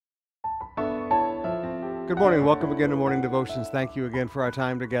Good morning. Welcome again to Morning Devotions. Thank you again for our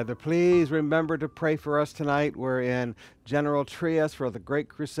time together. Please remember to pray for us tonight. We're in General Trias for the Great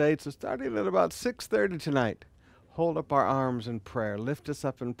Crusade, so starting at about 6:30 tonight. Hold up our arms in prayer. Lift us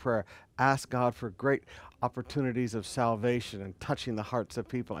up in prayer. Ask God for great opportunities of salvation and touching the hearts of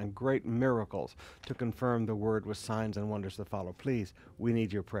people and great miracles to confirm the word with signs and wonders to follow. Please, we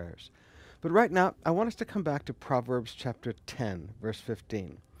need your prayers. But right now, I want us to come back to Proverbs chapter 10, verse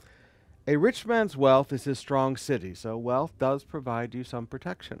 15. A rich man's wealth is his strong city, so wealth does provide you some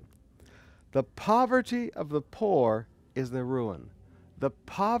protection. The poverty of the poor is their ruin. The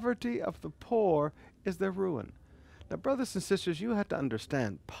poverty of the poor is their ruin. Now, brothers and sisters, you have to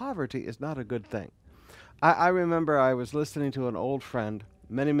understand, poverty is not a good thing. I remember I was listening to an old friend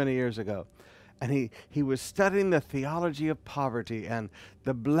many, many years ago, and he was studying the theology of poverty and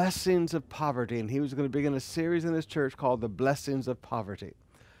the blessings of poverty, and he was going to begin a series in his church called The Blessings of Poverty.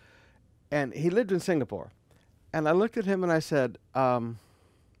 And he lived in Singapore. And I looked at him and I said,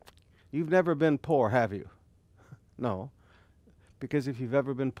 you've never been poor, have you? No. Because if you've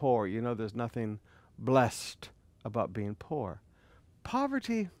ever been poor, you know there's nothing blessed about being poor.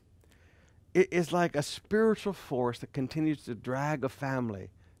 Poverty is like a spiritual force that continues to drag a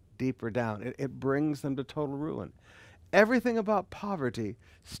family deeper down. It brings them to total ruin. Everything about poverty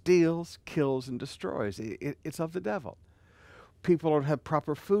steals, kills, and destroys. It's of the devil. People don't have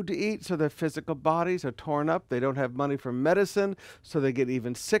proper food to eat, so their physical bodies are torn up. They don't have money for medicine, so they get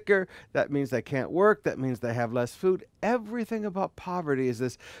even sicker. That means they can't work. That means they have less food. Everything about poverty is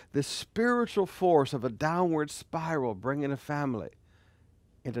this spiritual force of a downward spiral, bringing a family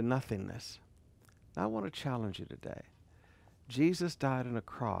into nothingness. Now, I want to challenge you today. Jesus died on a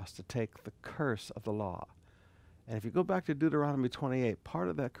cross to take the curse of the law. And if you go back to Deuteronomy 28, part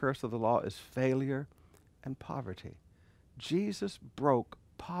of that curse of the law is failure and poverty. Jesus broke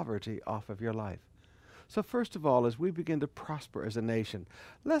poverty off of your life. So first of all, as we begin to prosper as a nation,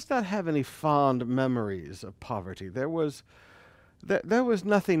 let's not have any fond memories of poverty. There was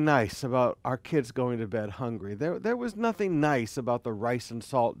nothing nice about our kids going to bed hungry. There was nothing nice about the rice and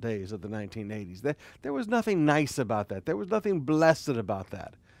salt days of the 1980s. There was nothing nice about that. There was nothing blessed about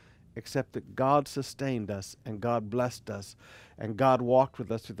that, except that God sustained us and God blessed us and God walked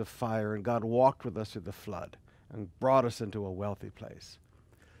with us through the fire and God walked with us through the flood and brought us into a wealthy place.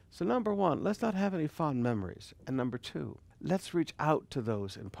 So number one, let's not have any fond memories. And number two, let's reach out to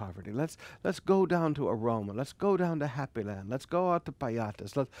those in poverty. Let's go down to Aroma. Let's go down to Happy Land. Let's go out to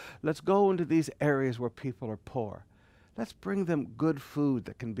Payatas. Let's go into these areas where people are poor. Let's bring them good food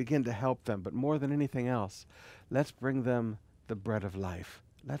that can begin to help them. But more than anything else, let's bring them the bread of life.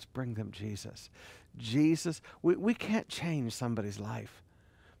 Let's bring them Jesus. Jesus, we can't change somebody's life,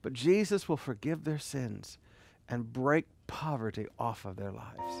 but Jesus will forgive their sins and break poverty off of their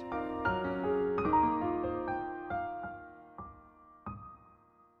lives.